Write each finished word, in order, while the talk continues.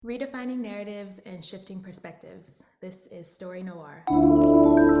Redefining narratives and shifting perspectives. This is Story Noir.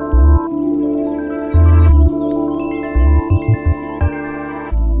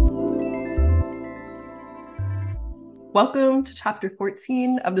 Welcome to chapter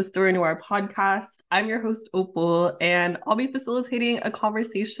 14 of the Story Noir podcast. I'm your host, Opal, and I'll be facilitating a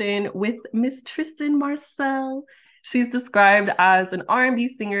conversation with Miss Tristan Marcelle. She's described as an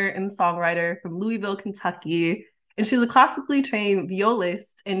R&B singer and songwriter from Louisville, Kentucky, and she's a classically trained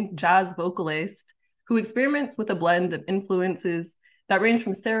violist and jazz vocalist who experiments with a blend of influences that range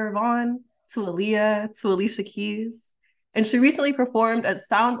from Sarah Vaughan to Aaliyah to Alicia Keys. And she recently performed at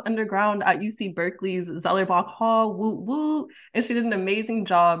Sounds Underground at UC Berkeley's Zellerbach Hall, woot woot. And she did an amazing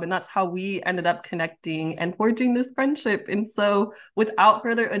job. And that's how we ended up connecting and forging this friendship. And so, without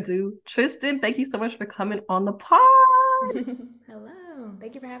further ado, Tristan, thank you so much for coming on the pod. Hello,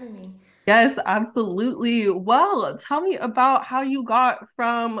 thank you for having me. Yes, absolutely. Well, tell me about how you got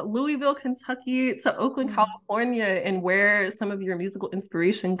from Louisville, Kentucky to Oakland, California, and where some of your musical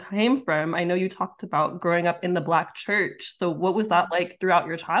inspiration came from. I know you talked about growing up in the Black church. So, what was that like throughout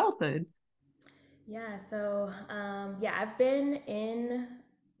your childhood? Yeah, I've been in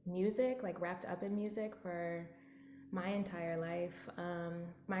music, like wrapped up in music for my entire life.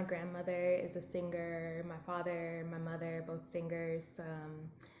 My grandmother is a singer, my father, my mother, both singers.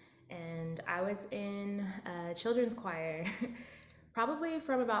 And I was in a children's choir probably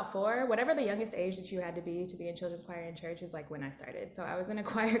from about four, whatever the youngest age that you had to be in children's choir in church is like when I started. So I was in a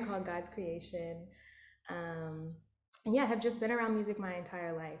choir called God's Creation. Um, and yeah, have just been around music my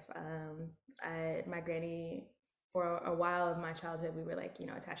entire life. My granny, for a while of my childhood, we were like,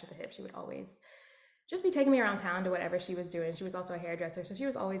 attached at the hip. She would always just be taking me around town to whatever she was doing. She was also a hairdresser, so she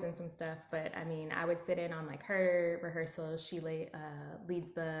was always in some stuff. But I mean, I would sit in on like her rehearsals. She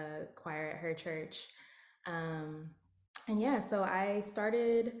leads the choir at her church. Um, and yeah, so I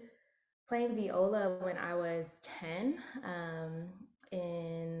started playing viola when I was 10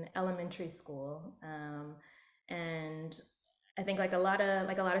 in elementary school. And I think like a lot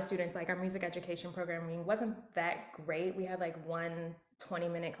of students, like our music education programming wasn't that great. We had like one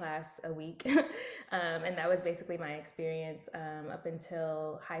 20-minute class a week. And that was basically my experience up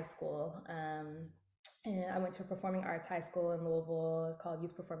until high school. And I went to a performing arts high school in Louisville. It's called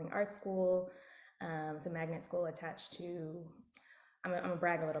Youth Performing Arts School. It's a magnet school attached to, I'm gonna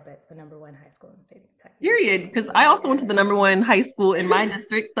brag a little bit. It's the number one high school in the state of Kentucky. Period. Because I also went to the number one high school in my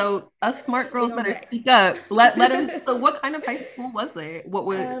district. So us smart We girls gonna better brag. speak up. Let us. So what kind of high school was it? What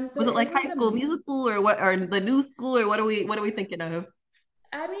So was it it like was high a school musical or what or the new school or what are we thinking of?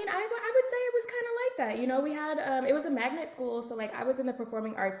 I mean, I would say it was kind of like that. We had it was a magnet school, so like I was in the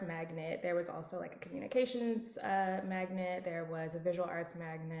performing arts magnet. There was also like a communications magnet. There was a visual arts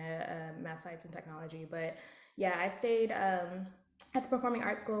magnet, math, science, and technology. But yeah, I stayed at the performing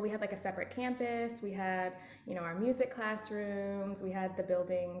arts school. We had like a separate campus. We had our music classrooms. We had the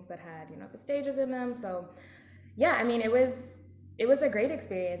buildings that had the stages in them. So yeah, I mean, it was a great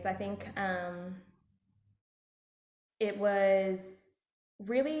experience. I think it was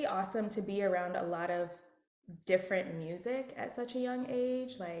really awesome to be around a lot of different music at such a young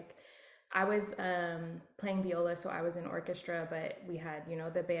age. Like I was playing viola, so I was in orchestra, but we had,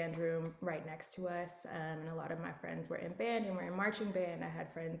 the band room right next to us. And a lot of my friends were in band and were in marching band. I had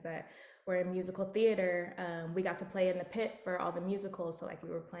friends that were in musical theater. We got to play in the pit for all the musicals. So, like, we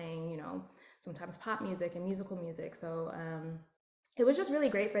were playing, sometimes pop music and musical music. So, it was just really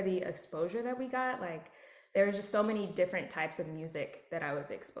great for the exposure that we got. Like, there was just so many different types of music that I was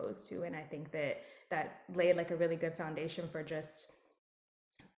exposed to, and I think that laid like a really good foundation for just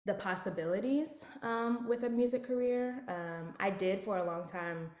the possibilities with a music career. I did for a long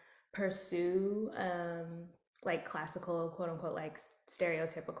time pursue like classical, quote unquote, like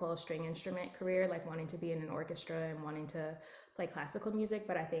stereotypical string instrument career, like wanting to be in an orchestra and wanting to play classical music.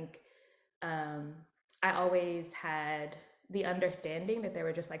 But I think um, I always had the understanding that there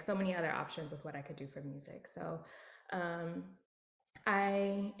were just like so many other options with what I could do for music. So um,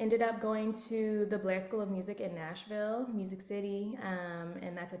 I ended up going to the Blair School of Music in Nashville, Music City,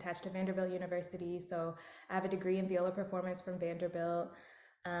 and that's attached to Vanderbilt University. So I have a degree in viola performance from Vanderbilt.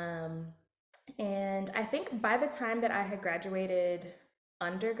 Um, and I think by the time that I had graduated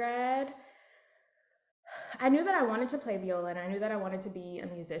undergrad, I knew that I wanted to play viola and I knew that I wanted to be a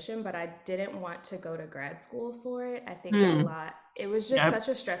musician, but I didn't want to go to grad school for it. I think Hmm. it was just Yep. such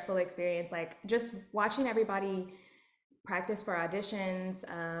a stressful experience. Like just watching everybody practice for auditions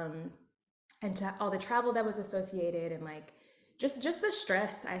and all the travel that was associated and like just the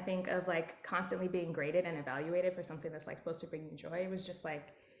stress I think of like constantly being graded and evaluated for something that's like supposed to bring you joy. It was just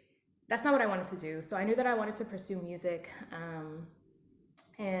like that's not what I wanted to do. So I knew that I wanted to pursue music.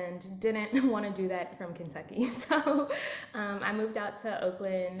 And and didn't want to do that from Kentucky. So I moved out to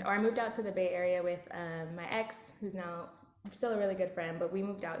Oakland, or I moved out to the Bay Area with my ex, who's now still a really good friend, but we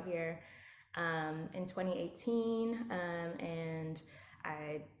moved out here in 2018. And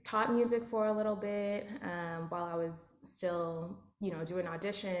I taught music for a little bit while I was still, doing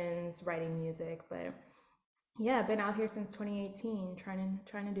auditions, writing music. But yeah, I've been out here since 2018, trying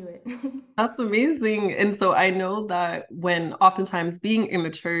to do it. That's amazing. And so I know that when oftentimes being in the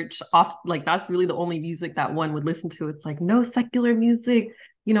church, oft like that's really the only music that one would listen to. It's like no secular music.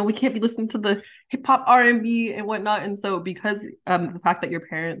 We can't be listening to the hip hop R&B and whatnot. And so because the fact that your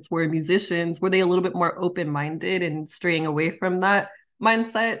parents were musicians, were they a little bit more open-minded and straying away from that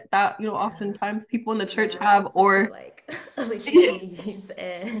mindset that, Yeah. oftentimes people in the Yeah, church my have, sisters are or like Alicia Keys,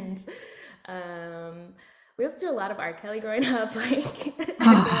 and um, we listened to a lot of R. Kelly growing up. Like,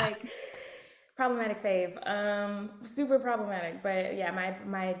 I feel like problematic fave, super problematic. But yeah,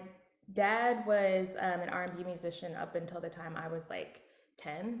 my dad was an R&B musician up until the time I was like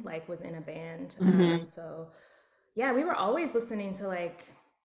 10, like was in a band, Mhm. and so yeah, we were always listening to like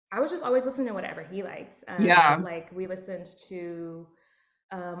I was just always listening to whatever he liked. Yeah. Like we listened to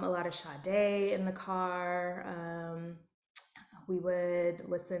a lot of Sade in the car. We would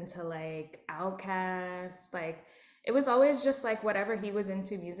listen to like Outkast. Like it was always just like whatever he was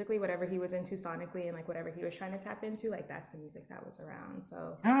into musically, whatever he was into sonically, and like whatever he was trying to tap into. Like that's the music that was around.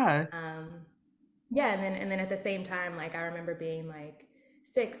 So Yeah. um, yeah, and then at the same time, like I remember being like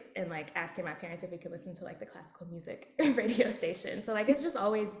 6 and like asking my parents if we could listen to like the classical music radio station. So like it's just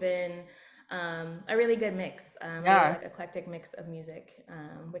always been a really good mix, a really Yeah. like eclectic mix of music,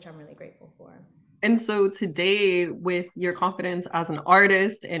 which I'm really grateful for. And so today, with your confidence as an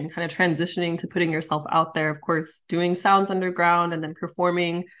artist and kind of transitioning to putting yourself out there, of course, doing Sounds Underground and then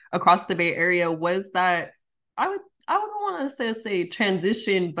performing across the Bay Area, was that I don't want to say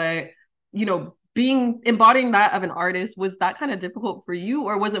transition, but being embodying that of an artist, was that kind of difficult for you?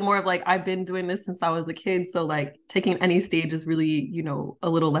 Or was it more of like, I've been doing this since I was a kid, so like taking any stage is really, a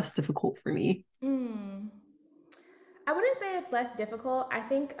little less difficult for me? Mm. I wouldn't say it's less difficult. I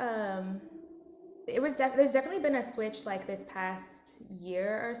think there's definitely been a switch like this past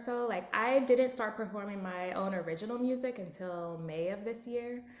year or so. Like I didn't start performing my own original music until May of this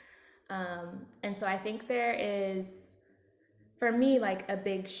year. And so I think there is, for me, like a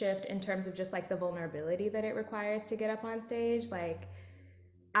big shift in terms of just like the vulnerability that it requires to get up on stage. Like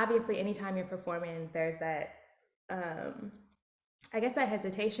obviously anytime you're performing, there's that um I guess that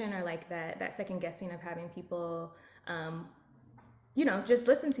hesitation, or like that second guessing of having people um just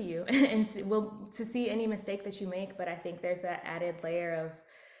listen to you and will to see any mistake that you make. But I think there's that added layer of,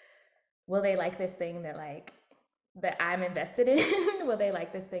 will they like this thing that I'm invested in? Will they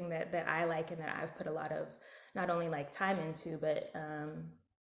like this thing that I like and that I've put a lot of not only like time into, but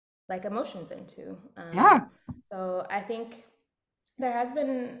like emotions into? Yeah. So I think there has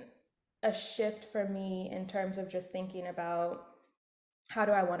been a shift for me in terms of just thinking about how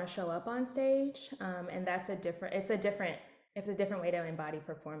do I want to show up on stage, and it's a different way to embody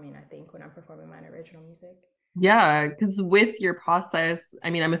performing, I think, when I'm performing my original music. Yeah, because with your process, I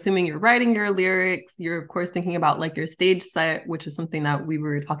mean, I'm assuming you're writing your lyrics. You're, of course, thinking about like your stage set, which is something that we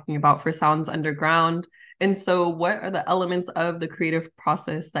were talking about for Sounds Underground. And so, what are the elements of the creative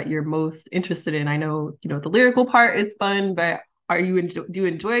process that you're most interested in? I know, the lyrical part is fun, but do you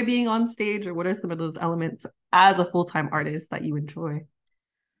enjoy being on stage, or what are some of those elements as a full-time artist that you enjoy?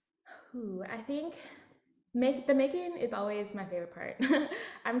 Ooh, I think making is always my favorite part.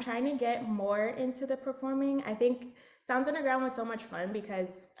 I'm trying to get more into the performing. I think Sounds Underground was so much fun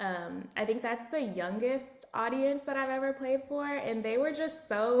because I think that's the youngest audience that I've ever played for, and they were just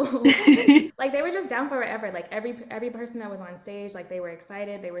so like they were just down for whatever. Like every person that was on stage, like they were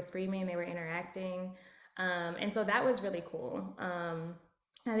excited, they were screaming, they were interacting, and so that was really cool.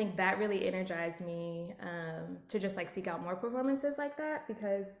 I think that really energized me to just like seek out more performances like that,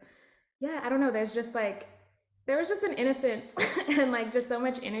 because yeah, I don't know. There was just an innocence and like just so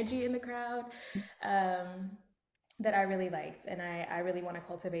much energy in the crowd um, that I really liked, and I really want to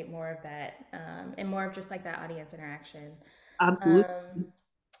cultivate more of that, and more of just like that audience interaction. Absolutely. Um,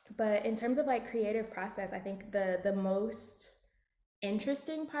 but in terms of like creative process, I think the most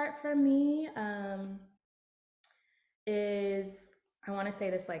interesting part for me is, I want to say,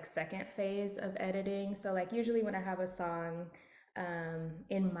 this like second phase of editing. So like usually when I have a song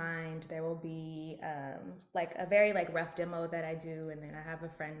in mind, there will be like a very like rough demo that I do, and then I have a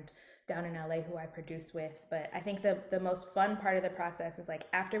friend down in LA who I produce with. But I think the most fun part of the process is like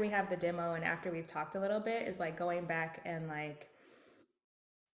after we have the demo and after we've talked a little bit, is like going back and like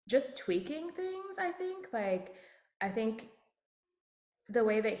just tweaking things. I think the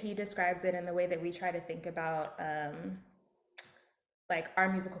way that he describes it and the way that we try to think about like our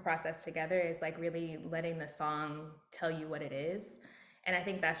musical process together is like really letting the song tell you what it is. And I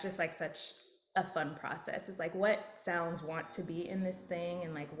think that's just like such a fun process. It's like what sounds want to be in this thing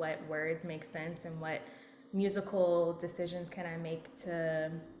and like what words make sense and what musical decisions can I make to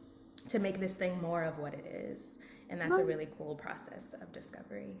make this thing more of what it is. And that's a really cool process of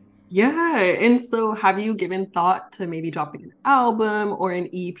discovery. Yeah. And so have you given thought to maybe dropping an album or an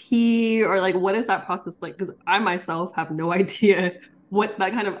EP or like what is that process like? Because I myself have no idea what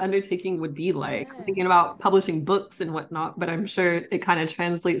that kind of undertaking would be like. I'm Yeah. thinking about publishing books and whatnot, but I'm sure it kind of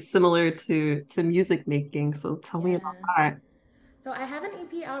translates similar to music making. So tell me about Yeah. that. So I have an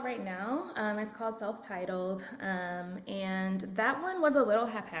EP out right now. It's called Self-Titled, and that one was a little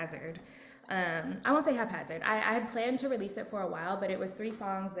haphazard. I won't say haphazard. I had planned to release it for a while, but it was three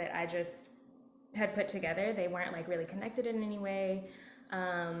songs that I just had put together. They weren't like really connected in any way.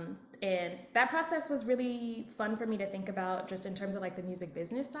 And that process was really fun for me to think about just in terms of like the music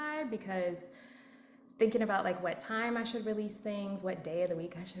business side because thinking about like what time I should release things, what day of the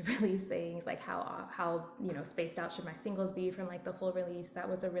week I should release things, like how spaced out should my singles be from like the full release. That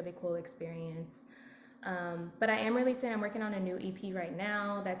was a really cool experience. But I am releasing. I'm working on a new EP right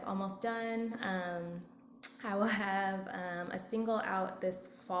now that's almost done. I will have a single out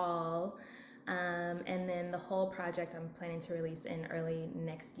this fall, and then the whole project I'm planning to release in early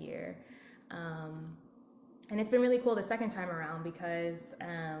next year. Um, and it's been really cool the second time around because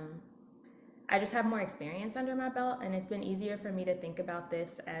I just have more experience under my belt, and it's been easier for me to think about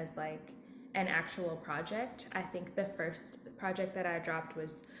this as like an actual project. I think the first project that I dropped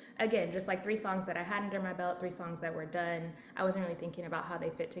was, again, just like three songs that I had under my belt, three songs that were done. I wasn't really thinking about how they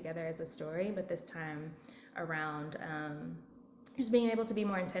fit together as a story, but this time around, just being able to be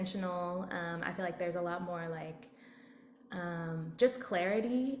more intentional. I feel like there's a lot more like just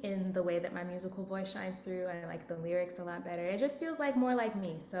clarity in the way that my musical voice shines through. I like the lyrics a lot better. It just feels like more like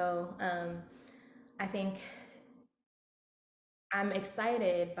me. So I think I'm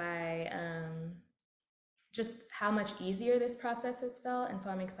excited by just how much easier this process has felt. And so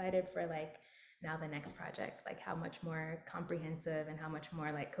I'm excited for like now the next project, like how much more comprehensive and how much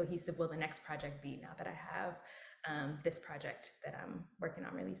more like cohesive will the next project be now that I have this project that I'm working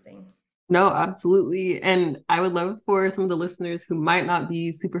on releasing. No, absolutely. And I would love for some of the listeners who might not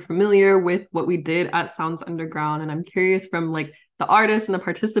be super familiar with what we did at Sounds Underground. And I'm curious from like the artist and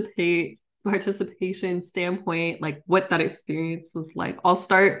the participation standpoint, like what that experience was like. I'll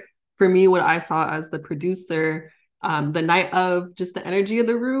start for me, what I saw as the producer, the night of just the energy of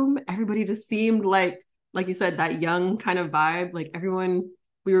the room. Everybody just seemed like you said, that young kind of vibe. Like everyone,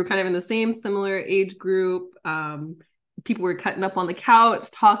 we were kind of in the same similar age group. People were cutting up on the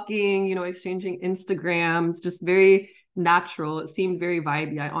couch, talking, exchanging Instagrams, just very natural. It seemed very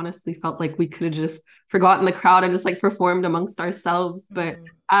vibey. I honestly felt like we could have just forgotten the crowd and just like performed amongst ourselves. But Mm-hmm.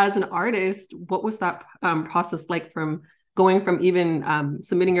 as an artist, what was that process like from going from even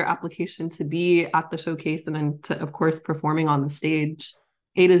submitting your application to be at the showcase and then to, of course, performing on the stage?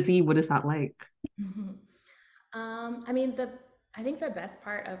 A to Z, what is that like? I mean, I think the best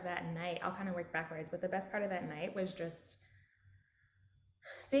part of that night, I'll kind of work backwards, but the best part of that night was just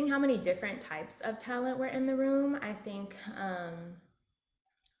seeing how many different types of talent were in the room. I think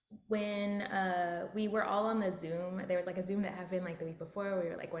when we were all on the Zoom, there was like a Zoom that happened like the week before. We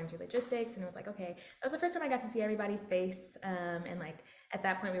were like going through logistics, and it was like, okay, that was the first time I got to see everybody's face. And like at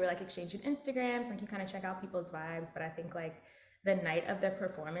that point, we were like exchanging Instagrams, like you kind of check out people's vibes. But I think like the night of the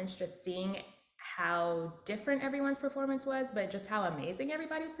performance, just seeing how different everyone's performance was, but just how amazing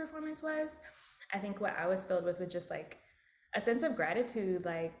everybody's performance was. I think what I was filled with was just like a sense of gratitude,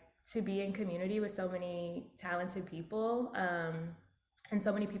 like to be in community with so many talented people. And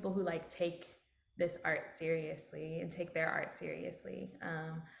so many people who like take this art seriously and take their art seriously.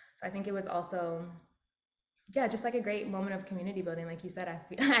 So I think it was also, yeah, just like a great moment of community building. Like you said,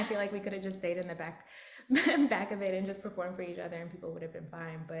 I feel like we could have just stayed in the back of it and just performed for each other, and people would have been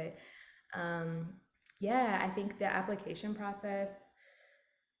fine. But yeah, I think the application process.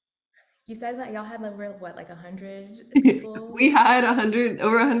 You said that y'all had over what, like 100 people? We had 100,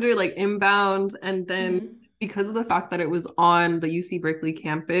 over 100 like inbound, and then Mm-hmm. because of the fact that it was on the UC Berkeley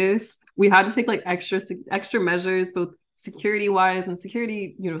campus, we had to take like extra measures, both security wise and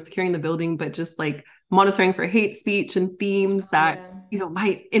security, securing the building, but just like monitoring for hate speech and themes Oh that yeah.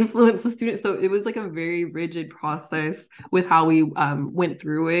 might influence the students. So it was like a very rigid process with how we went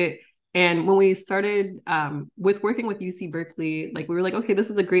through it. And when we started with working with UC Berkeley, like we were like, okay, this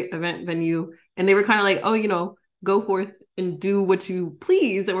is a great event venue. And they were kind of like, oh, go forth and do what you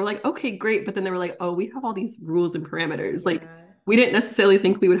please. And we're like, okay, great. But then they were like, oh, we have all these rules and parameters. Like Yeah. we didn't necessarily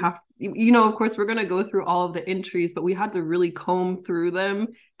think we would have, of course, we're going to go through all of the entries, but we had to really comb through them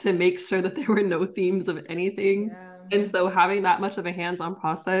to make sure that there were no themes of anything. Yeah. And so having that much of a hands-on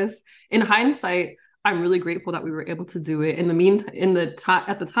process, in hindsight, I'm really grateful that we were able to do it. In the meantime,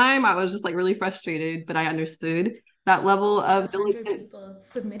 at the time, I was just like really frustrated, but I understood that level Like of 100 diligence. people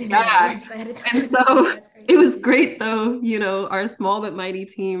submitting their Yeah. works ahead of And time. so That's it crazy. was great though, our small but mighty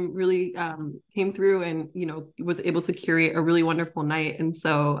team really came through and, was able to curate a really wonderful night. And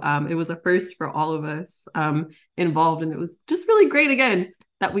so it was a first for all of us involved. And it was just really great again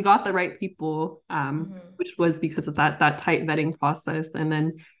that we got the right people, Mm-hmm. which was because of that tight vetting process. And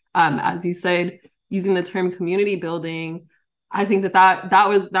then as you said, using the term community building, I think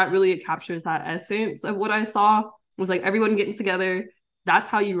that really captures that essence of what I saw was like everyone getting together. That's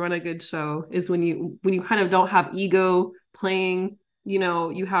how you run a good show, is when you kind of don't have ego playing,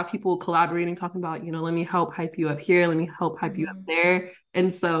 you have people collaborating, talking about, let me help hype you up here, let me help hype you up Mm-hmm. there.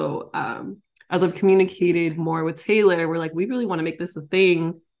 And so as I've communicated more with Taylor, we're like, we really want to make this a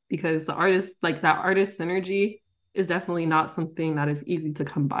thing, because that artist synergy is definitely not something that is easy to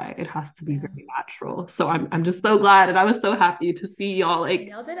come by. It has to be Yeah. very natural. So I'm just so glad, and I was so happy to see y'all And like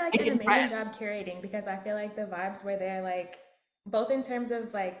y'all did like an making amazing friends. job curating, because I feel like the vibes were there, like both in terms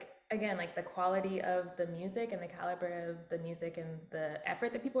of like again like the quality of the music and the caliber of the music and the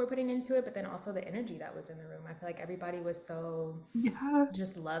effort that people were putting into it, but then also the energy that was in the room. I feel like everybody was so Yeah.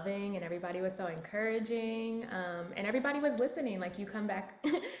 just loving, and everybody was so encouraging, and everybody was listening. Like you come back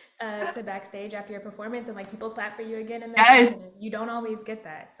to backstage after your performance and like people clap for you again in the back, Yes. and you don't always get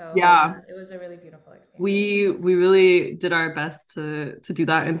that. So yeah, Yeah. it was a really beautiful experience. We really did our best to do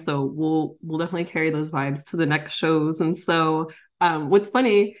that, and so we'll definitely carry those vibes to the next shows. And so what's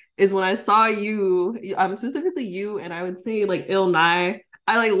funny is when I saw you, specifically you, and I would say like Il Nye,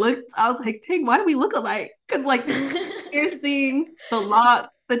 I like looked, I was like, dang, why do we look alike? Because like the piercing, the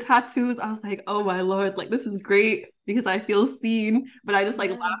lock, the tattoos, I was like, oh my lord, like this is great because I feel seen. But I just like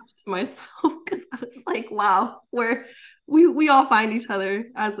Yeah. laughed to myself because I was like, wow, we all find each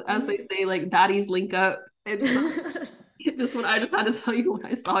other, as they Mhm. say, like baddies link up. And so just when I just had to tell you, when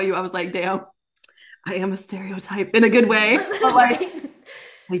I saw you, I was like, damn, I am a stereotype in a good way, but Right.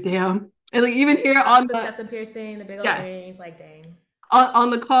 like damn. And like even here Plus on the the septum piercing, the big old yeah, earrings, like dang. on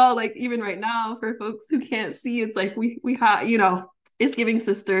the call, like even right now for folks who can't see, it's like we have, it's giving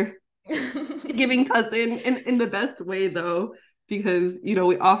sister, giving cousin in the best way though, because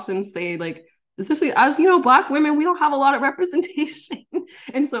we often say like, especially as Black women, we don't have a lot of representation.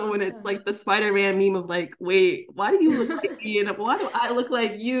 And so when it's Yeah. like the Spider-Man meme of like, wait, why do you look like me and why do I look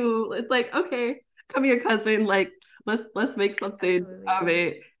like you, it's like, okay, come here cousin, like let's make something of Absolutely.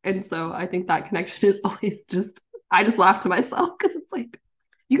 it. And so I think that connection is always just, I just laugh to myself because it's like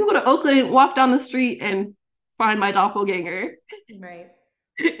you can go to Oakland, walk down the street and find my doppelganger Right.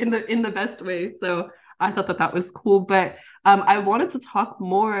 in the best way. So I thought that was cool. But I wanted to talk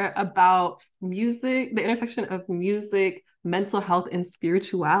more about music, the intersection of music, mental health, and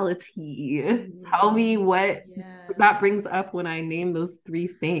spirituality. Tell me Ooh, what yeah. that brings up when I name those three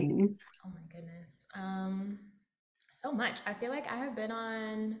things. Oh my goodness. So much. I feel like I have been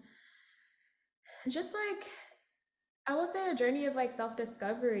on just like I will say a journey of like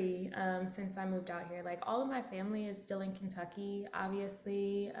self-discovery since I moved out here. Like all of my family is still in Kentucky,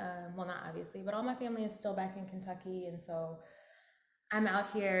 obviously. Well, not obviously, but all my family is still back in Kentucky, and so I'm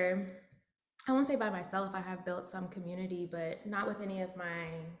out here. I won't say by myself. I have built some community, but not with any of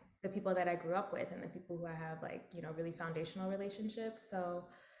the people that I grew up with and the people who I have like really foundational relationships. So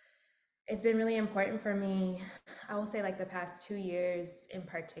it's been really important for me. I will say like the past 2 years in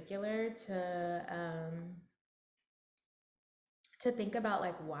particular to think about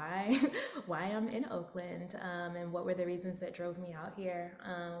like why why I'm in Oakland, and what were the reasons that drove me out here.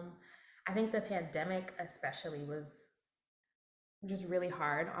 I think the pandemic especially was just really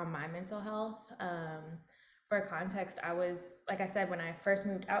hard on my mental health. For context, I was, like I said, when I first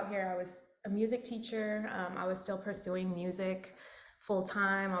moved out here, I was a music teacher. I was still pursuing music full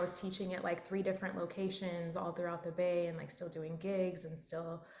time. I was teaching at like 3 different locations all throughout the Bay, and like still doing gigs and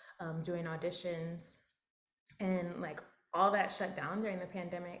still doing auditions. And like all that shut down during the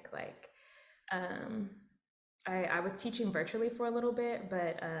pandemic. Like, um, I was teaching virtually for a little bit,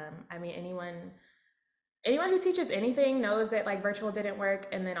 but I mean, anyone who teaches anything knows that like virtual didn't work,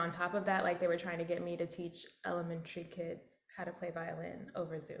 and then on top of that, like they were trying to get me to teach elementary kids how to play violin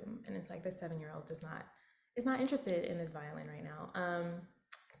over Zoom, and it's like this 7-year old is not interested in this violin right now.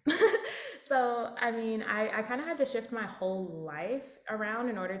 So I mean, I kind of had to shift my whole life around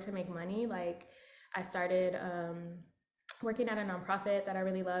in order to make money. Like I started working at a nonprofit that I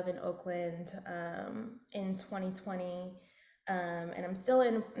really love in Oakland in 2020. And I'm still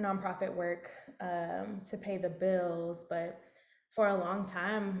in nonprofit work to pay the bills. But for a long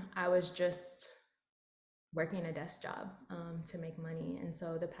time, I was just working a desk job to make money. And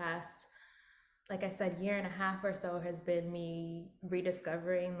so the past, like I said, year and a half or so has been me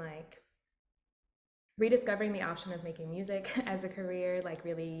rediscovering the option of making music as a career, like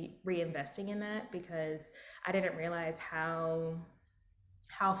really reinvesting in that, because I didn't realize how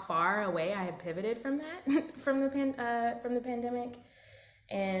far away I had pivoted from that from the pandemic.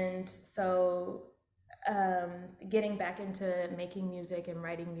 And so getting back into making music and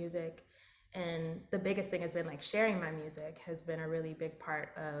writing music, and the biggest thing has been like sharing my music has been a really big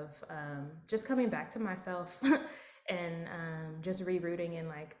part of just coming back to myself and just rerouting in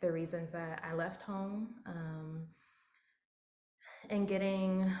like the reasons that I left home, and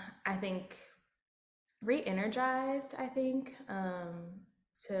getting, I think, re-energized, I think,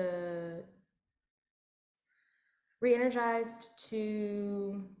 to re-energized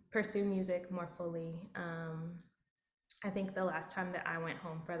to pursue music more fully. I think the last time that I went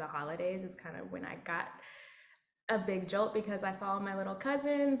home for the holidays is kind of when I got a big jolt, because I saw my little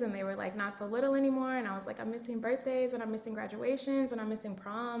cousins and they were like not so little anymore. And I was like, I'm missing birthdays and I'm missing graduations and I'm missing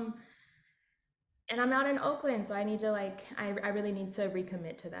prom. And I'm out in Oakland. So I need to I really need to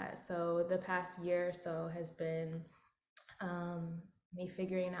recommit to that. So the past year or so has been me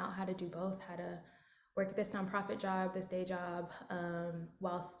figuring out how to do both, how to work this nonprofit job, this day job,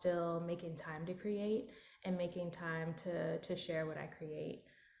 while still making time to create and making time to share what I create.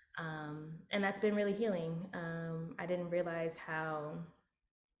 And that's been really healing. I didn't realize how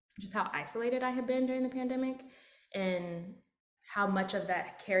isolated I had been during the pandemic, and how much of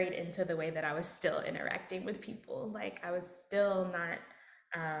that carried into the way that I was still interacting with people. Like I was still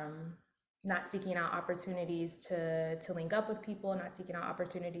not seeking out opportunities to link up with people, not seeking out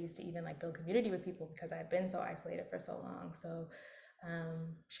opportunities to even like build community with people, because I had been so isolated for so long. So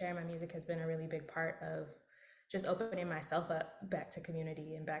sharing my music has been a really big part of just opening myself up back to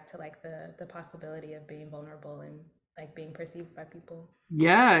community and back to like the possibility of being vulnerable and like being perceived by people.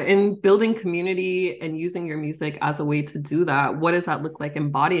 Yeah, and building community and using your music as a way to do that. What does that look like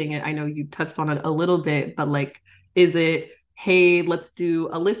embodying it? I know you touched on it a little bit, but like, is it, hey, let's do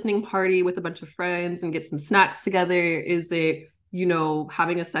a listening party with a bunch of friends and get some snacks together? Is it,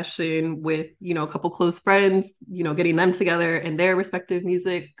 having a session with, a couple close friends, getting them together and their respective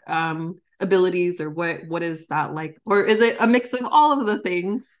music abilities, or what is that like? Or is it a mix of all of the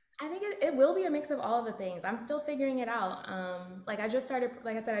things? I think it will be a mix of all of the things. I'm still figuring it out. Like I just started,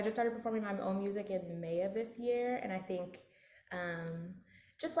 like I said, I just started performing my own music in May of this year, and I think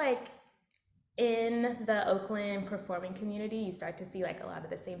just like in the Oakland performing community, you start to see like a lot of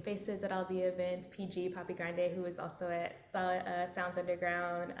the same faces at all the events. PG Papi Grande, who is also at Sounds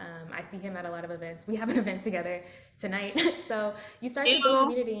Underground, I see him at a lot of events. We have an event together tonight, so you start to build Ew.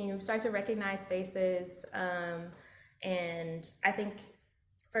 community and you start to recognize faces. And I think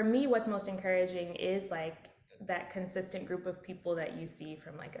for me, what's most encouraging is like that consistent group of people that you see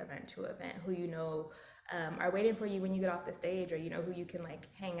from like event to event, who are waiting for you when you get off the stage, or who you can like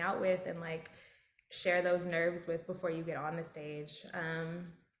hang out with and like share those nerves with before you get on the stage.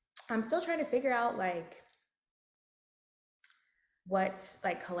 I'm still trying to figure out like what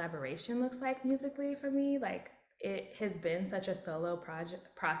like collaboration looks like musically for me. Like it has been such a solo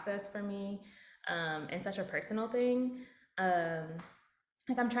project process for me, and such a personal thing. Um,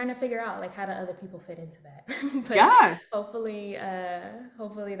 like I'm trying to figure out like how do other people fit into that. But Yeah. hopefully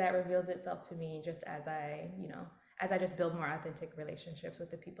that reveals itself to me just as I just build more authentic relationships with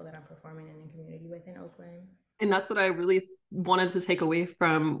the people that I'm performing in community with in Oakland. And that's what I really wanted to take away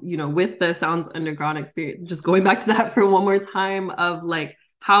from, with the Sounds Underground experience. Just going back to that for one more time of like,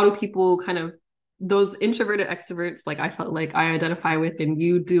 how do people kind of, those introverted extroverts, like I felt like I identify with, and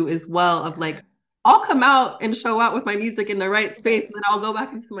you do as well, of Yeah. like, I'll come out and show out with my music in the right space, Right. and then I'll go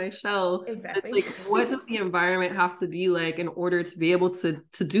back into my shell. It's Exactly. like, what does the environment have to be like in order to be able to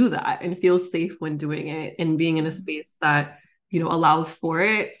do that and feel safe when doing it and being in a space that, allows for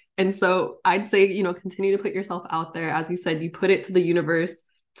it? And so I'd say, continue to put yourself out there. As you said, you put it to the universe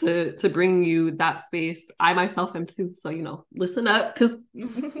to bring you that space. I myself am too. So, listen up, because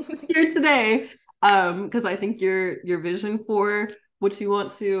here today. Because I think your vision for what you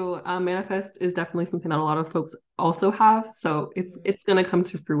want to manifest is definitely something that a lot of folks also have. So it's gonna come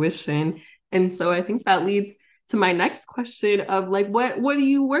to fruition. And so I think that leads to my next question of like, what are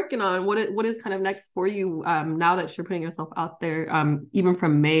you working on? What is kind of next for you, now that you're putting yourself out there, even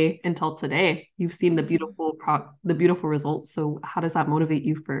from May until today? You've seen the beautiful results. So how does that motivate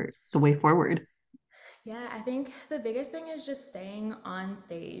you for the way forward? Yeah, I think the biggest thing is just staying on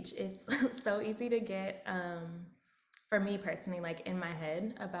stage. It's so easy to get for me personally, like in my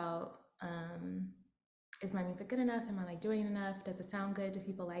head about is my music good enough? Am I like doing enough? Does it sound good? Do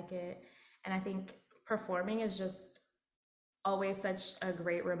people like it? And I think performing is just always such a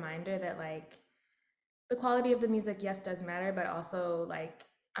great reminder that like the quality of the music, yes, does matter, but also like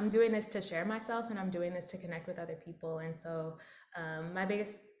I'm doing this to share myself and I'm doing this to connect with other people. And so my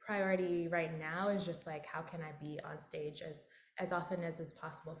biggest priority right now is just like how can I be on stage as often as is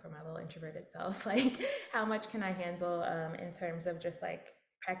possible for my little introverted self. Like how much can I handle in terms of just like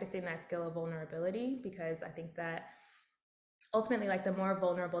practicing that skill of vulnerability, because I think that ultimately like the more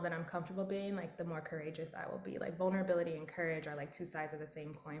vulnerable that I'm comfortable being, like the more courageous I will be. Like vulnerability and courage are like two sides of the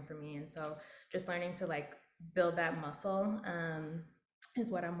same coin for me. And so just learning to like build that muscle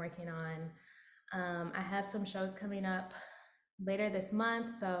is what I'm working on. I have some shows coming up later this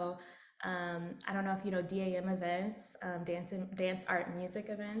month. So I don't know if you know DAM events, dance art music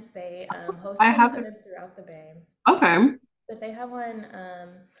events. They host I some haven't. events throughout the Bay. Okay. But they have one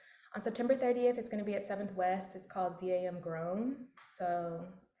on September 30th. It's going to be at 7th West. It's called DAM Grown. So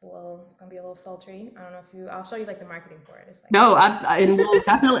it's going to be a little sultry. I don't know if I'll show you like the marketing for it. It's like No, really and we'll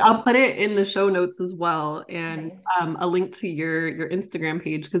definitely I'll put it in the show notes as well, and nice. a link to your Instagram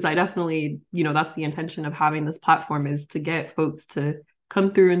page, because I definitely, that's the intention of having this platform, is to get folks to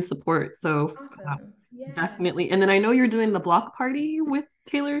come through and support. So Awesome. Yeah. definitely. And then I know you're doing the block party with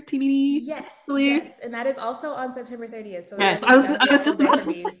Taylor TBD. Yes, Really? yes. And that is also on September 30th. So Yes, that'll I be a was full just day about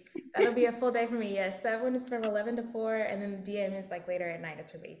for to me. That'll be a full day for me. Yes. That one is from 11 to 4 and then the DM is like later at night.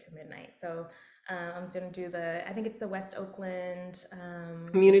 It's from 8 to midnight. So I'm going to do I think it's the West Oakland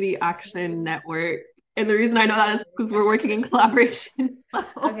Community Action Community. Network. And the reason I know Yes, that is Community because we're Action working in Network. collaboration. So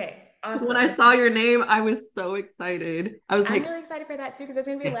Okay, when I awesome. saw your name, I was so excited. I was I'm like, really excited for that too because there's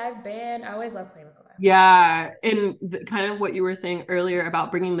going to be a yes. live band. I always love playing with a live Yeah, and kind of what you were saying earlier about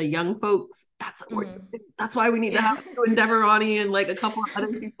bringing the young folks. band. That's why we need to have Hmm. you and Deverani and like a couple of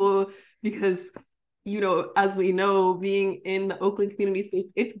other people, because as we know, being in the Oakland community space,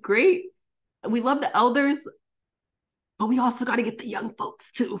 it's great. We love the elders, but we also got to get the young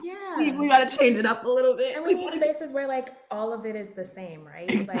folks too. We Yeah. got to change it up a little bit. And we We need got to get spaces where like all of it is the same, right?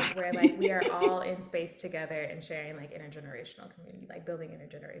 Like where like we exactly. are all in space together and sharing like intergenerational community, like building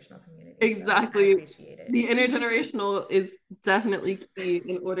intergenerational community. So I Exactly. appreciate The it. intergenerational is definitely key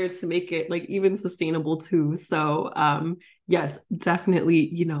in order to make it like even sustainable too. So yes, definitely,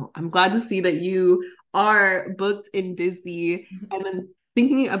 I'm glad to see that you are booked and busy. And then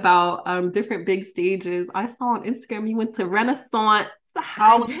thinking about different big stages, I saw on Instagram you went to Renaissance. I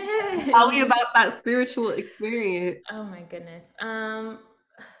How tell me did. about that spiritual experience. Oh my goodness.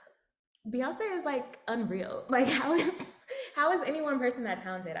 Beyonce is like unreal. Like how is any one person that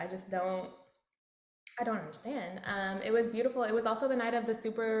talented? I don't understand. It was beautiful. It was also the night of the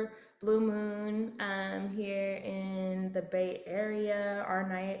super blue moon here in the Bay Area. Our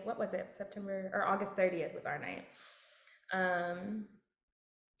night, what was it? September or August 30th was our night. Um,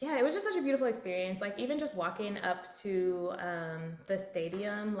 yeah, it was just such a beautiful experience. Like even just walking up to the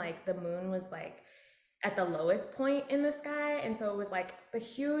stadium, like the moon was like at the lowest point in the sky, and so it was like the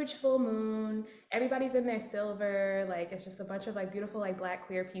huge full moon. Everybody's in their silver. Like it's just a bunch of like beautiful like Black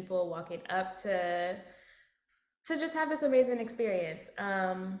queer people walking up to just have this amazing experience.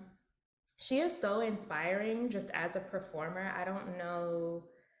 She is so inspiring just as a performer. I don't know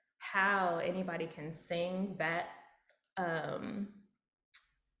how anybody can sing um,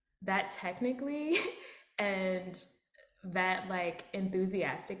 that technically and that like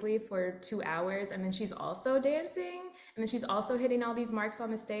enthusiastically for 2 hours, and then she's also dancing, and then she's also hitting all these marks on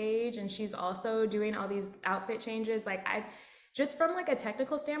the stage, and she's also doing all these outfit changes. Like I just from like a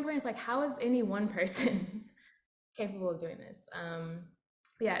technical standpoint, it's like how is any one person capable of doing this?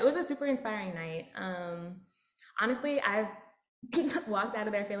 Yeah, it was a super inspiring night. Honestly, I walked out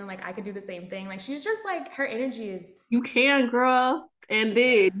of there feeling like I could do the same thing. Like she's just like her energy is You can, girl, and yeah.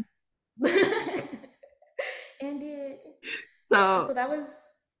 did. And yeah, So, so that was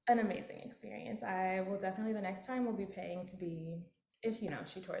an amazing experience. I will definitely the next time we'll be paying to be, if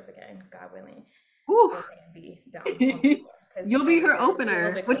she tours again, God willing, whew. we'll pay and be down on the floor because You'll I be need her to be a little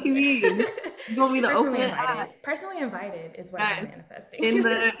opener. bit What do you closer. mean? You're gonna be the Personally opening invited. act. Personally invited is what I'm Yes. manifesting. In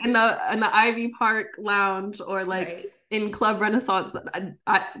the Ivy Park Lounge, or like Right. in Club Renaissance.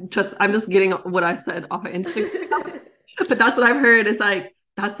 I'm just getting what I said off of Instagram. But that's what I've heard. Is like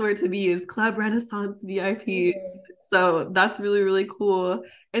that's where to be, is Club Renaissance VIP. Period. So that's really, really cool.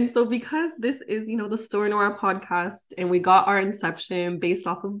 And so because this is, the Story Noir podcast, and we got our inception based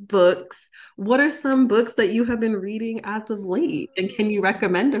off of books, what are some books that you have been reading as of late? And can you Ooh.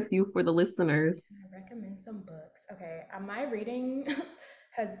 recommend a few for the listeners? I recommend some books. Okay. My reading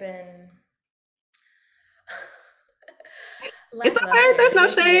has been It's okay. lackluster There's no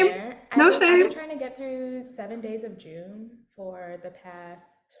this shame. year. No I've shame. been trying to get through 7 days of June for the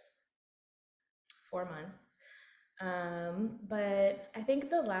past 4 months. But I think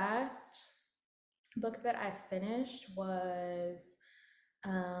the last book that I finished was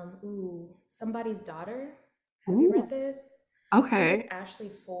Somebody's Daughter. Have you read Ooh, this? I think it's okay. Ashley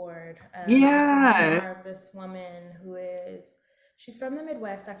Ford. It's a Yeah. memoir of this woman who is, she's from the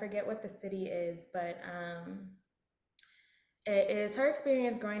Midwest. I forget what the city is, but it is her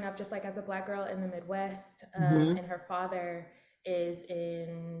experience growing up just like as a black girl in the Midwest. Hmm. And her father is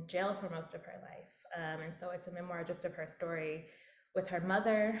in jail for most of her life. And so it's a memoir just of her story with her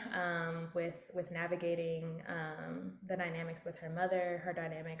mother, with navigating the dynamics with her mother, her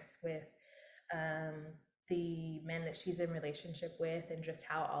dynamics with um, the men that she's in relationship with, and just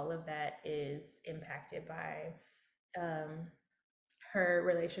how all of that is impacted by um, her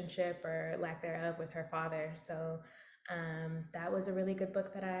relationship or lack thereof with her father. So that was a really good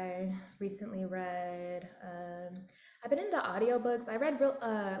book that I recently read. I've been into audiobooks.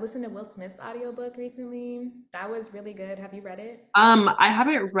 Listened to Will Smith's audiobook recently. That was really good. Have you read it? I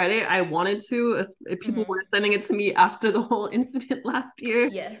haven't read it. I wanted to. People Mm-hmm. were sending it to me after the whole incident last year.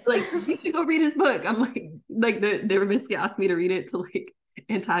 Yes. Like, you should go read his book. I'm like they were basically asked me to read it to like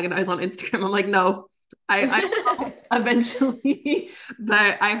antagonize on Instagram. I'm like, no, I will eventually.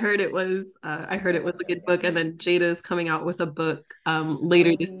 But I heard That it was book's a really good book. And good. then Jada's coming out with a book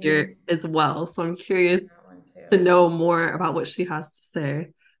later this year Oh, as well. So I'm I've curious seen that one to too. know more about what she has to say.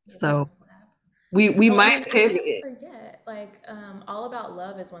 It's gonna So slap. we Oh, and might I pivot. can't forget, like, All About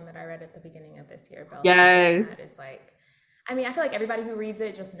Love is one that I read at the beginning of this year. Bell Hooks, and Yes. that is like, I mean, I feel like everybody who reads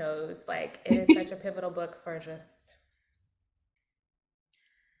it just knows, like, it is such a pivotal book for just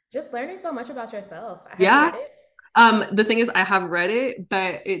learning so much about yourself. Have you Yeah. read it? The thing is, I have read it,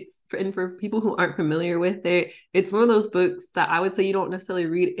 but and for people who aren't familiar with it, it's one of those books that I would say you don't necessarily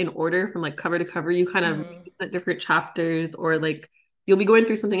read in order from like cover to cover. You kind of Mm-hmm. read the different chapters, or like you'll be going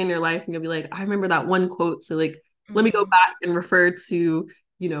through something in your life and you'll be like, I remember that one quote. So like, let me go Mm-hmm. back and refer to,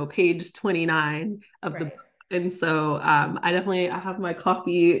 page 29 of the book. Right. And so I have my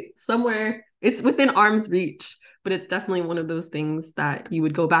copy somewhere. It's within arm's reach, but it's definitely one of those things that you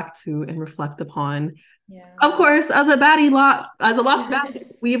would go back to and reflect upon. Yeah. Of course, as a lost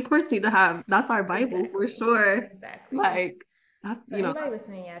baddie, we of course need to have that's our Bible for Exactly. sure. Exactly. Like that's So anybody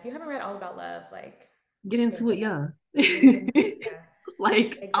listening, yeah, if you haven't read All About Love, like, get get into into it, that. yeah. Yeah,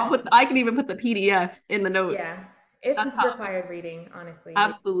 Like exactly. I can even put the PDF in the notes. Yeah, it's That's how required reading, honestly.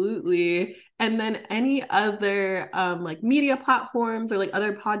 absolutely. And then any other like media platforms or like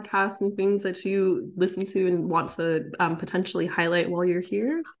other podcasts and things that you listen to and want to potentially highlight while you're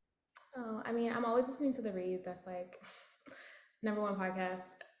here? Oh, I mean, I'm always listening to The Read. That's like number one podcast,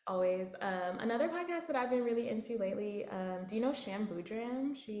 always. Another podcast that I've been really into lately. Do you know Sham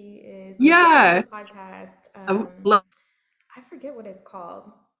Boudram? She has a Yeah. podcast. I love I forget what it's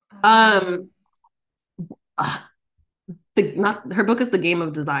called. um uh, the not her book is The Game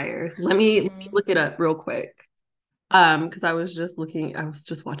of Desire. Let me Mhm. look it up real quick. Because I was just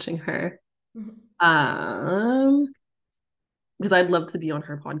watching her. Um, because I'd love to be on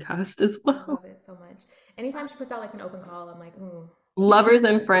her podcast as I well. love it so much. Anytime she puts out like an open call, I'm like, ooh, Lovers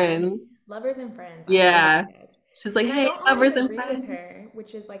and Friends. Lovers and Friends. I love Yeah. that. She's like, And I hey, don't always lovers and agree with friends. her,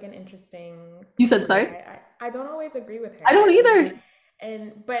 which is like an interesting You said thing. sorry? I don't always agree with I her. don't either.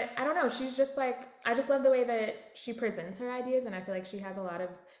 But I don't know. She's just like, I just love the way that she presents her ideas. And I feel like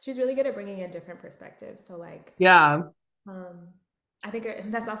she's really good at bringing in different perspectives. So like, Yeah, um, I think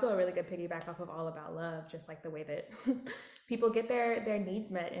that's also a really good piggyback off of All About Love, just like the way that people get their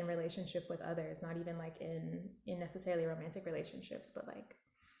needs met in relationship with others, not even like in necessarily romantic relationships, but like,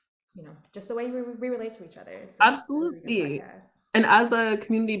 just the way we relate to each other. It's a really good absolutely. podcast. And as a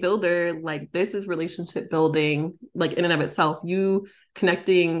community builder, like this is relationship building, like in and of itself. You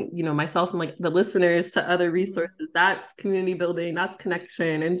connecting, myself and like the listeners to other Mm-hmm. resources, that's community building, that's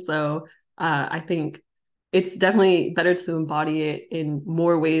connection. And so I think it's definitely better to embody it in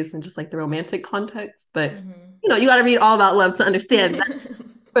more ways than just like the romantic context. But Mm-hmm. you got to read All About Love to understand that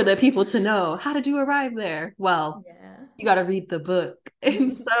for the people to know how did you arrive there? Well, Yeah. you got to read the book.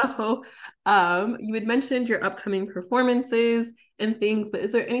 And so you had mentioned your upcoming performances and things, but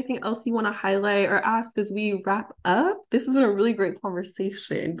is there anything else you want to highlight or ask as we wrap up? This has been a really great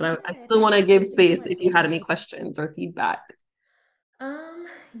conversation, but I Yeah, it still want to has. give Thank you so space much. if you had any questions or feedback. Um,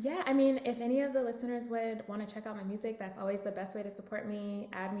 yeah, I mean, if any of the listeners would want to check out my music, that's always the best way to support me.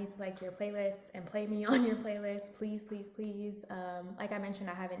 Add me to like your playlists and play me on your playlist, please, please, please. Like I mentioned,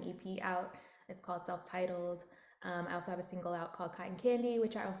 I have an EP out. It's called Self-Titled. I also have a single out called Cotton Candy,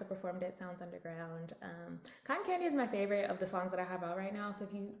 which I also performed at Sounds Underground. Cotton Candy is my favorite of the songs that I have out right now. So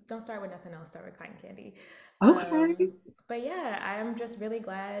if you don't start with nothing else, start with Cotton Candy. Um, Okay. but yeah, I'm just really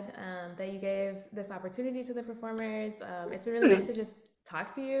glad that you gave this opportunity to the performers. It's been really nice to just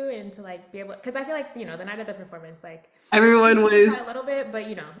talk to you and to like be able, because I feel like the night of the performance, like Everyone everybody was, tried a little bit, but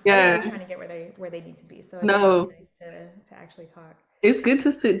yeah, everybody's trying to get where they need to be. So it's been really no, nice to actually talk. it's good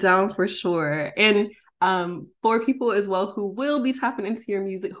to sit down for sure. And for people as well who will be tapping into your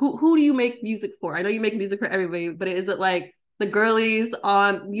music, who do you make music for? I know you make music for everybody, but is it like the girlies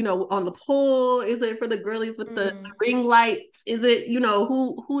on, on the pole? Is it for the girlies with the Mm. ring light? Is it,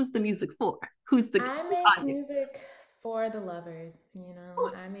 who is the music for? Who's the I make audience? music for the lovers.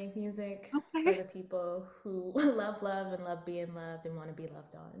 I make music for Okay. the people who love and love being loved and want to be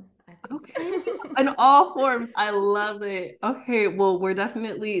loved on, I think. Okay. In all forms. I love it. Okay. Well, we're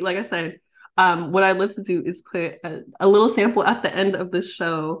definitely, like I said, what I'd love to do is put a little sample at the end of the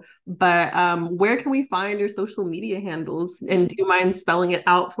show. But where can we find your social media handles? And do you mind spelling it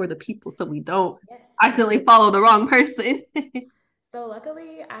out for the people so we don't Yes. accidentally follow the wrong person? So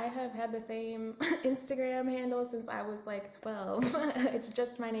luckily, I have had the same Instagram handle since I was like 12. It's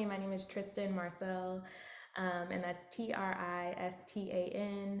just my name. My name is Tristan Marcelle, and that's TristanMarcelle.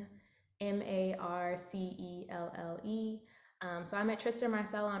 So I'm at Tristan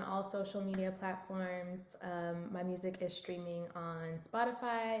Marcelle on all social media platforms. My music is streaming on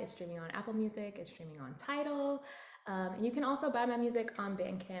Spotify, it's streaming on Apple Music, it's streaming on Tidal. And you can also buy my music on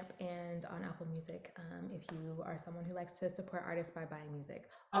Bandcamp and on Apple Music if you are someone who likes to support artists by buying music.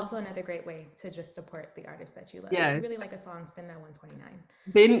 Also, another great way to just support the artist that you love. If you Yes. really like a song, spend that 129.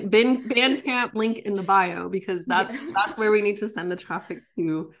 Bin Bandcamp link in the bio because that's Yes. that's where we need to send the traffic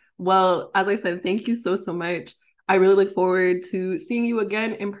to. Well, as I said, thank you so much. I really look forward to seeing you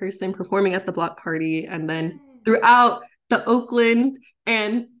again in person, performing at the block party, and then Yay. throughout the Oakland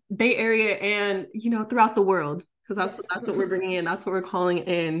and Bay Area, and throughout the world, because that's Yes. that's what we're bringing in. That's what we're calling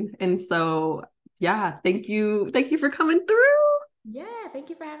in. And so, yeah, thank you for coming through. Yeah, thank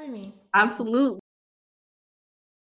you for having me. Absolutely.